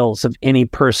highest sales of any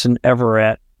person ever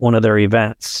at one of their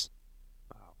events.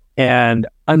 And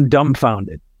I'm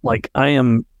dumbfounded. Like, I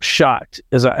am shocked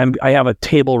as I have a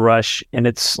table rush, and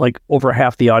it's like over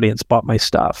half the audience bought my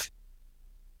stuff.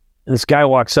 And this guy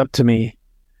walks up to me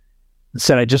and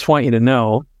said, "I just want you to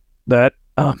know that,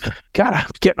 God, I'm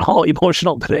getting all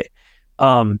emotional today.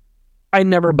 I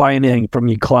never buy anything from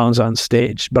you clowns on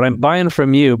stage, but I'm buying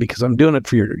from you because I'm doing it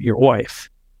for your wife."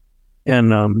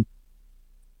 And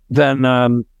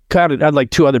then God, I had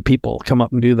like 2 other people come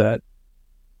up and do that.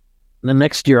 And the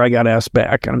next year I got asked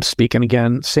back, and I'm speaking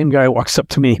again. Same guy walks up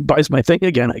to me, buys my thing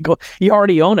again. I go, "You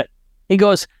already own it." He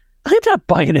goes, "I'm not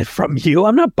buying it from you.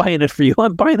 I'm not buying it for you.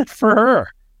 I'm buying it for her."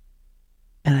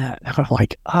 And I'm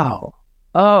like, oh.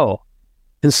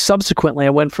 And subsequently, I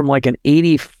went from like an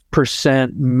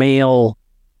 80% male,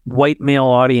 white male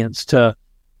audience to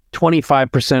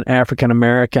 25% African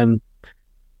American,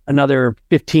 another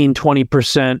 15,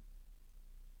 20%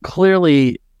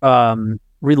 clearly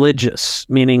religious,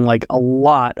 meaning like a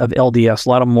lot of LDS, a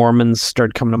lot of Mormons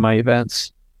started coming to my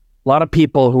events. A lot of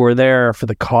people who were there for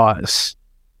the cause,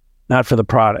 not for the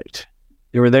product.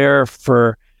 They were there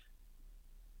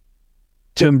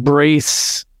to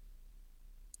embrace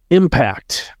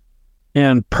impact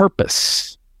and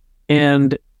purpose.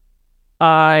 And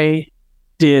I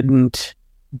didn't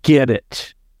get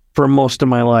it for most of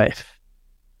my life.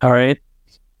 All right.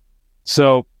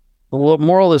 So the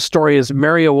moral of the story is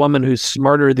marry a woman who's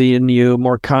smarter than you,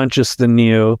 more conscious than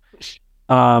you,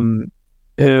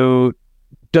 who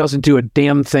doesn't do a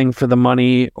damn thing for the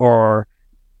money or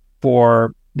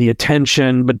for the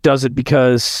attention, but does it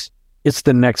because it's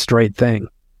the next right thing.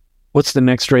 What's the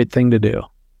next right thing to do?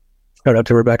 Shout out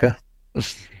to Rebecca.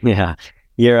 Yeah,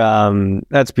 you're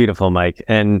that's beautiful, Mike.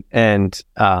 And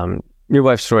your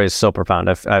wife's story is so profound.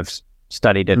 I've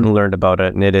studied it and learned about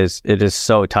it, and it is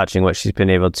so touching what she's been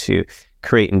able to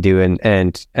create and do,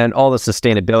 and all the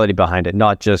sustainability behind it,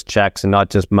 not just checks and not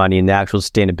just money, and the actual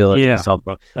sustainability. Yeah,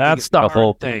 that's the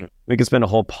whole thing. We could spend a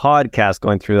whole podcast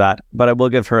going through that, but I will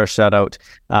give her a shout out.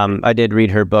 I did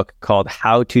read her book called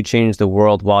How to Change the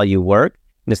World While You Work,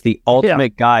 and it's the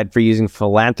ultimate guide for using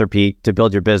philanthropy to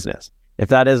build your business. If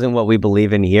that isn't what we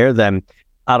believe in here, then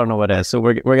I don't know what is. So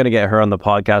we're going to get her on the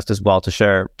podcast as well to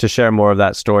share more of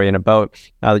that story and about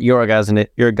your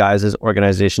guys'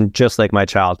 organization, Just Like My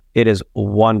Child. It is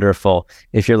wonderful.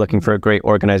 If you're looking for a great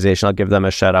organization, I'll give them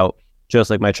a shout out, Just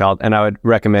Like My Child. And I would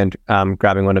recommend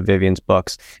grabbing one of Vivian's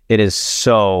books. It is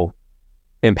so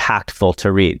impactful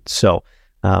to read. So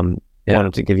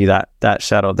wanted to give you that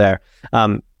shout out there.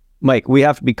 Mike, we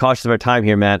have to be cautious of our time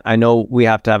here, man. I know we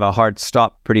have to have a hard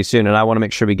stop pretty soon, and I want to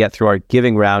make sure we get through our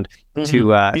giving round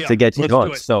to get you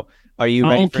going. So are you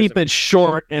ready? I'll keep it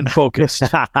short and focused.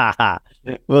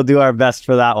 We'll do our best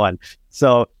for that one.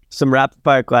 So some rapid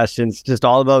fire questions, just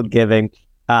all about giving.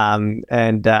 Are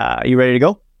you ready to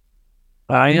go?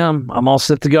 I am. I'm all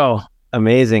set to go.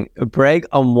 Amazing. Brag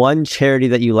on one charity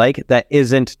that you like that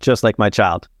isn't Just Like My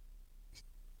Child.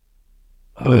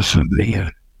 Listen,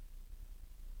 man.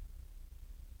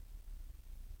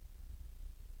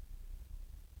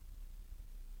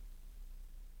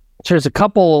 There's a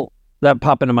couple that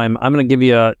pop into my mind. I'm going to give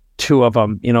you 2 of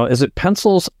them. Is it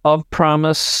Pencils of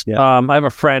Promise? Yeah. I have a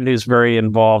friend who's very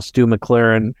involved, Stu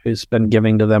McLaren, who's been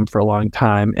giving to them for a long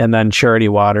time, and then Charity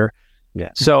Water. Yeah.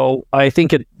 So I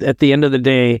think at the end of the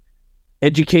day,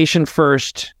 education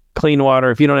first, clean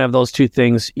water. If you don't have those 2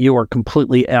 things, you are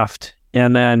completely effed.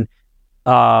 And then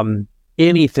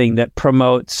anything that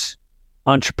promotes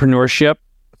entrepreneurship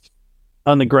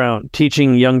on the ground,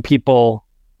 teaching young people,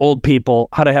 old people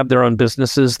how to have their own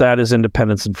businesses, that is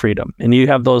independence and freedom. And you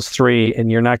have those 3,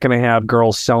 and you're not going to have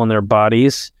girls selling their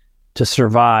bodies to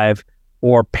survive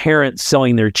or parents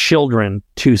selling their children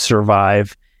to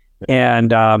survive.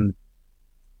 And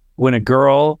when a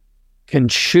girl can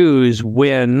choose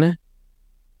when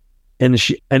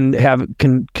and have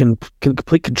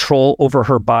complete control over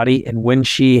her body and when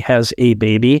she has a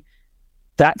baby,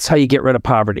 that's how you get rid of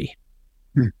poverty.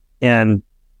 And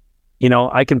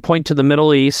I can point to the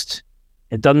Middle East.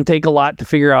 It doesn't take a lot to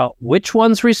figure out which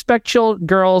ones respect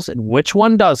girls and which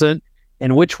one doesn't,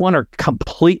 and which one are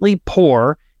completely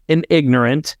poor and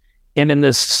ignorant and in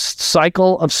this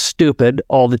cycle of stupid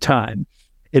all the time.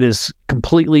 It is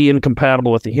completely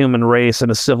incompatible with the human race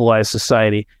and a civilized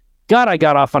society. God, I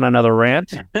got off on another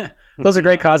rant. Those are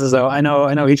great causes, though. I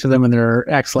know each of them, and they're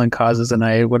excellent causes, and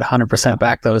I would 100%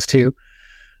 back those too.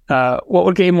 What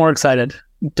would get you more excited?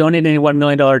 Donating a $1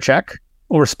 million check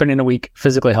or spending a week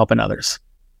physically helping others?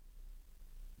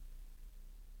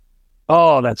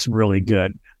 Oh, that's really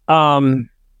good. How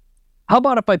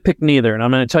about if I pick neither? And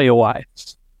I'm going to tell you why.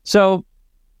 So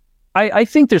I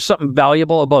think there's something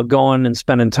valuable about going and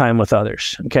spending time with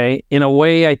others. Okay. In a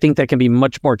way, I think that can be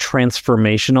much more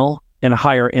transformational and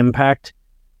higher impact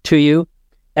to you.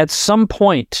 At some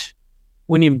point,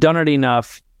 when you've done it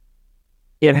enough,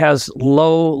 it has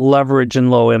low leverage and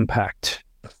low impact.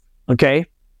 Okay.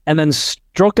 And then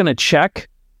stroking a check,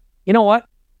 you know what?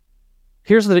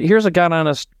 Here's a God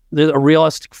honest, a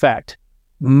realistic fact.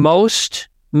 Most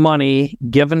money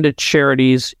given to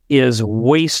charities is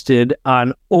wasted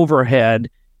on overhead,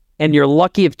 and you're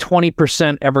lucky if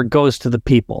 20% ever goes to the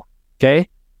people. Okay?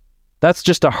 That's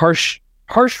just a harsh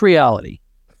reality.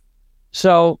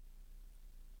 So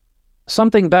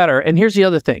something better. And here's the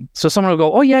other thing. So someone will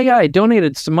go, oh yeah, I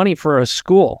donated some money for a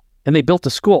school, and they built a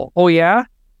school. Oh yeah?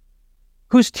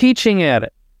 Who's teaching at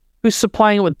it? Who's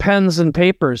supplying it with pens and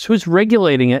papers? Who's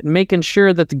regulating it and making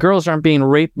sure that the girls aren't being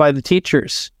raped by the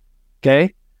teachers?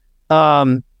 Okay?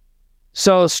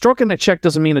 So stroking the check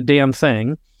doesn't mean a damn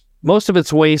thing. Most of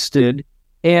it's wasted.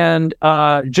 And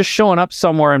just showing up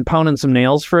somewhere and pounding some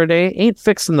nails for a day ain't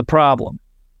fixing the problem.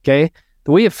 Okay?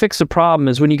 The way you fix a problem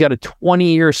is when you got a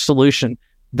 20-year solution.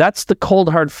 That's the cold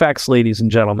hard facts, ladies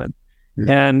and gentlemen.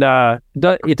 And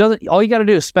it doesn't. All you got to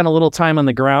do is spend a little time on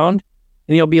the ground,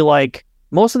 and you'll be like,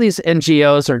 most of these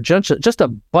NGOs are just a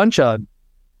bunch of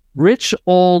rich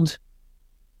old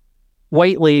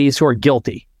white ladies who are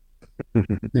guilty.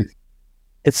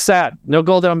 It's sad. They'll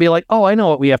go there and be like, oh, I know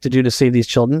what we have to do to save these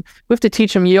children. We have to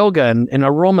teach them yoga and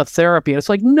aromatherapy. And it's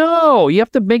like, no, you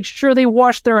have to make sure they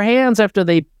wash their hands after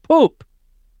they poop.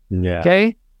 Yeah.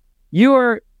 Okay?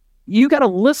 You got to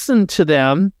listen to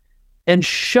them and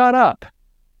shut up.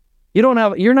 You're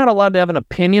not allowed to have an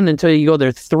opinion until you go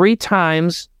there 3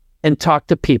 times and talk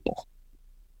to people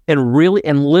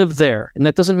and live there. And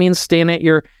that doesn't mean staying at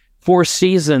your Four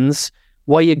Seasons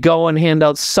while you go and hand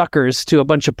out suckers to a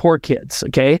bunch of poor kids.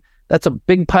 Okay. That's a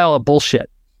big pile of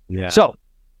bullshit. Yeah. So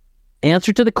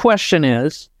answer to the question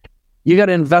is, you got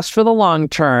to invest for the long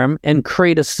term and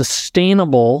create a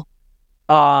sustainable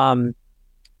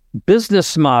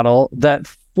business model that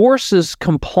forces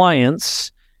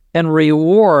compliance and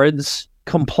rewards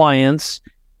compliance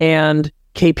and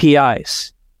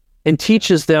KPIs, and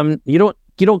teaches them you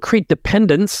don't create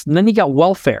dependence, and then you got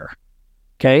welfare.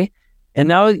 Okay? And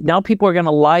now people are going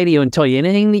to lie to you and tell you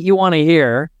anything that you want to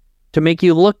hear to make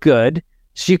you look good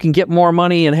so you can get more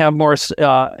money and have more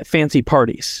fancy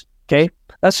parties. Okay?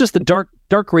 That's just the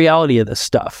dark reality of this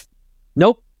stuff.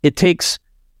 Nope. It takes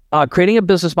creating a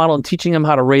business model and teaching them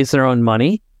how to raise their own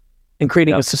money, and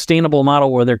creating a sustainable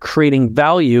model where they're creating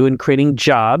value and creating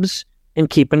jobs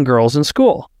and keeping girls in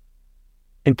school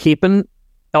and keeping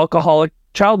alcoholic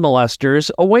child molesters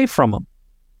away from them.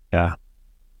 Yeah.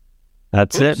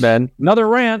 That's it, man. Another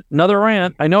rant.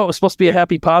 I know it was supposed to be a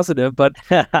happy positive, but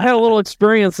I had a little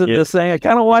experience in this thing. I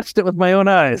kind of watched it with my own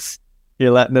eyes.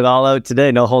 You're letting it all out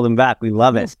today. No holding back. We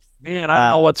love it. Man, I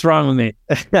don't know what's wrong with me.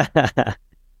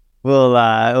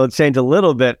 We'll change a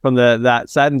little bit from that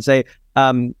side and say,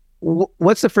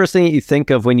 what's the first thing that you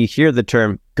think of when you hear the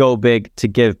term "go big to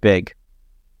give big"?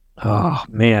 Oh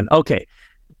man. Okay.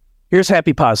 Here's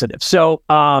happy positive. So,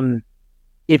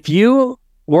 if you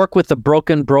work with the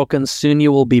broken, soon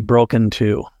you will be broken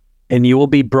too, and you will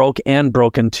be broke and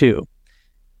broken too.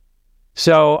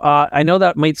 So I know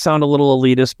that might sound a little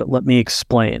elitist, but let me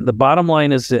explain. The bottom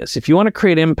line is this: if you want to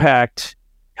create impact,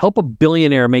 help a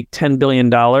billionaire make $10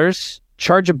 billion,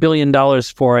 charge $1 billion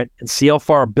for it, and see how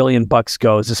far $1 billion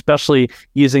goes, especially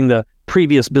using the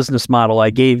previous business model I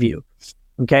gave you.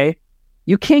 Okay?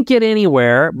 You can't get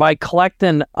anywhere by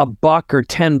collecting $1 or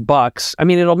 $10. I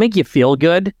mean, it'll make you feel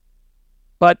good,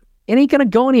 but it ain't going to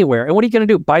go anywhere. And what are you going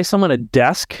to do? Buy someone a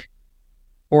desk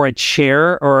or a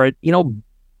chair or,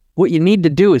 what you need to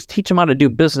do is teach them how to do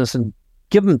business and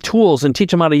give them tools and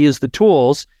teach them how to use the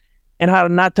tools and how to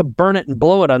not to burn it and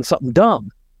blow it on something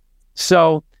dumb.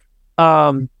 So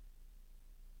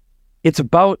it's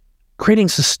about creating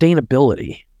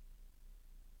sustainability.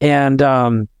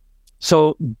 And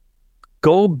so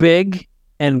go big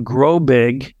and grow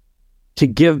big to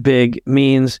give big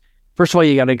means, first of all,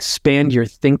 you got to expand your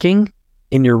thinking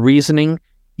and your reasoning.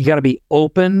 You got to be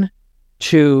open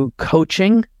to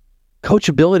coaching.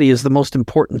 Coachability is the most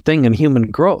important thing in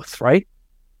human growth, right?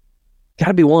 Got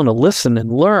to be willing to listen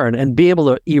and learn and be able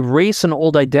to erase an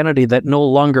old identity that no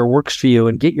longer works for you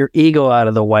and get your ego out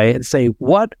of the way and say,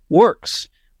 what works?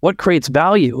 What creates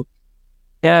value?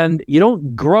 And you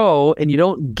don't grow and you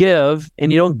don't give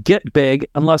and you don't get big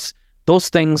unless those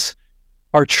things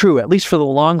are true, at least for the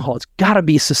long haul. It's got to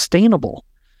be sustainable.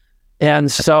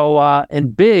 And so,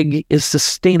 and big is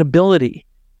sustainability.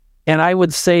 And I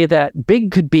would say that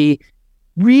big could be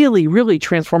really, really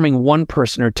transforming one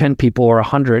person or 10 people or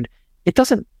 100. it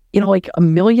doesn't, like $1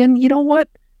 million, you know what?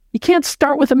 You can't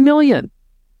start with $1 million.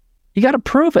 You got to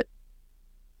prove it.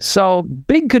 So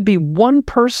big could be one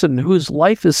person whose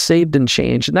life is saved and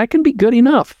changed, and that can be good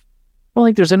enough. I don't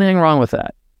think there's anything wrong with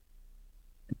that.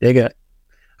 Dig it.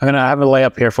 I'm going to have a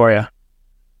layup here for you.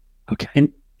 Okay.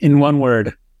 In one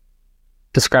word,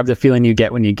 describe the feeling you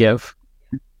get when you give.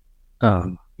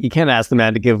 You can't ask the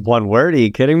man to give one word. Are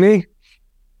you kidding me?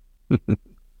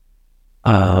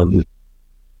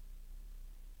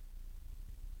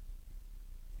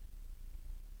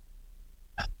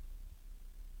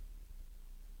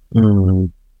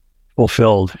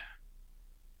 Fulfilled.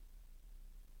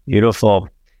 Beautiful.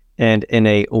 And in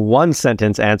a one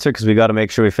sentence answer, because we got to make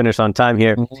sure we finish on time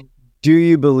here. Mm-hmm. Do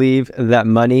you believe that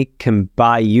money can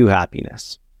buy you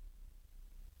happiness?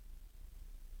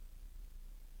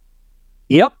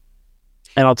 Yep.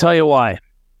 And I'll tell you why.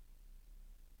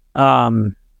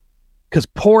 Because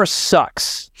poor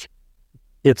sucks.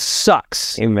 It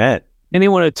sucks. Amen.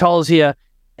 Anyone who tells you,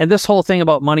 and this whole thing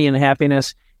about money and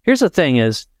happiness, here's the thing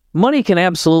is, money can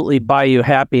absolutely buy you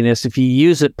happiness if you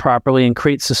use it properly and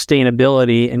create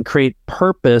sustainability and create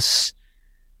purpose,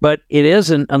 but it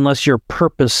isn't unless you're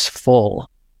purposeful,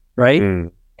 right?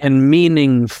 And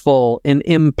meaningful and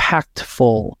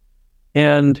impactful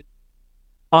and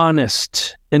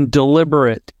honest and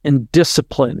deliberate and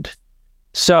disciplined.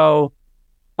 So,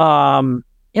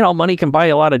 money can buy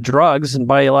you a lot of drugs and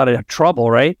buy you a lot of trouble,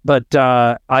 right? But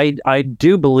I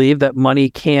do believe that money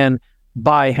can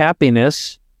buy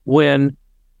happiness when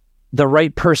the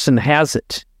right person has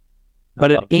it.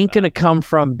 But it ain't going to come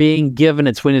from being given.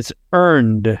 It's when it's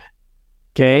earned.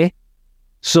 Okay?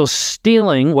 So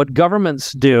stealing, what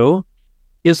governments do,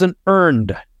 isn't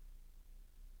earned.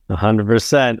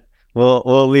 100%.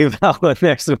 We'll leave that one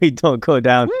there so we don't go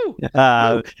down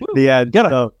the end.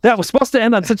 That was supposed to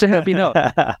end on such a happy note.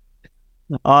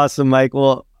 Awesome, Mike.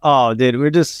 Well, dude,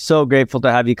 we're just so grateful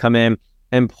to have you come in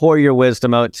and pour your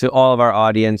wisdom out to all of our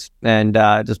audience, and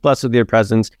just bless with your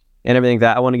presence and everything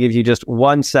that. I want to give you just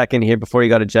 1 second here before you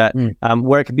got to jet.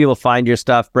 Where can people find your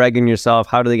stuff, brag on yourself?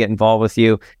 How do they get involved with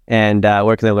you? And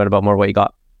where can they learn about more of what you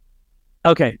got?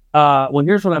 Okay. Well,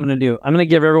 here's what I'm going to do. I'm going to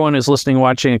give everyone who's listening,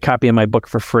 watching, a copy of my book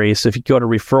for free. So if you go to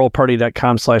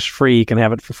referralparty.com/free, you can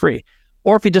have it for free.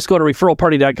 Or if you just go to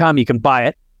referralparty.com, you can buy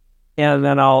it. And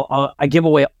then I give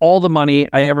away all the money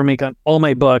I ever make on all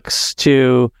my books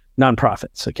to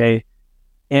nonprofits. Okay.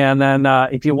 And then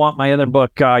if you want my other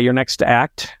book, Your Next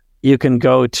Act, you can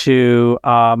go to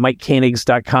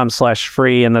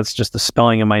MikeKoenigs.com/free, and that's just the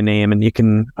spelling of my name, and you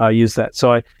can use that.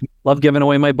 So I love giving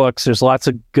away my books. There's lots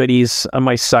of goodies on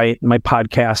my site, my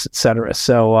podcast, etc.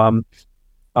 So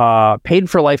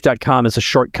paidforlife.com is a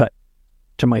shortcut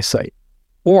to my site.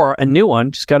 Or a new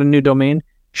one, just got a new domain,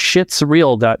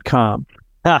 shitsreal.com.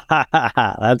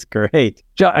 That's great.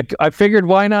 I figured,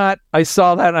 why not? I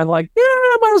saw that and I'm like, yeah,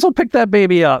 I might as well pick that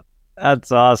baby up.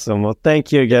 That's awesome. Well,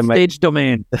 thank you again, Mike. Stage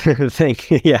domain. Thank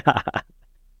you. Yeah.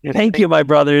 Thank you, my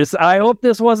brothers. I hope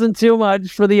this wasn't too much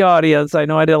for the audience. I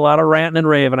know I did a lot of ranting and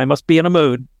raving. I must be in a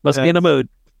mood.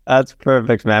 That's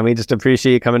perfect, man. We just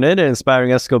appreciate you coming in and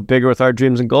inspiring us to go bigger with our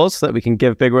dreams and goals so that we can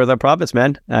give bigger with our profits,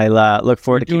 man. I look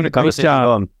forward to keeping the conversation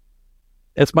going.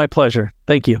 It's my pleasure.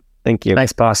 Thank you. Thank you.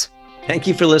 Nice, boss. Thank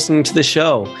you for listening to the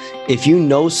show. If you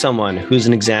know someone who's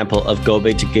an example of go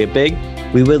big to get big,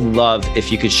 we would love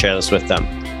if you could share this with them.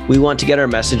 We want to get our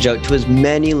message out to as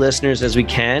many listeners as we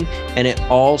can, and it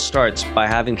all starts by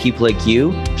having people like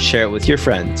you share it with your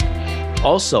friends.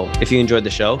 Also, if you enjoyed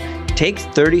the show, take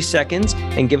 30 seconds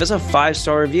and give us a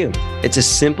 5-star review. It's a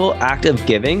simple act of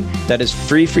giving that is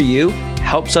free for you,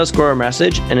 helps us grow our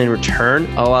message, and in return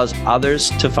allows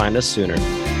others to find us sooner.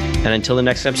 And until the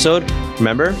next episode,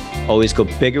 remember, always go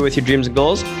bigger with your dreams and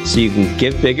goals so you can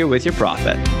give bigger with your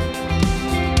profit.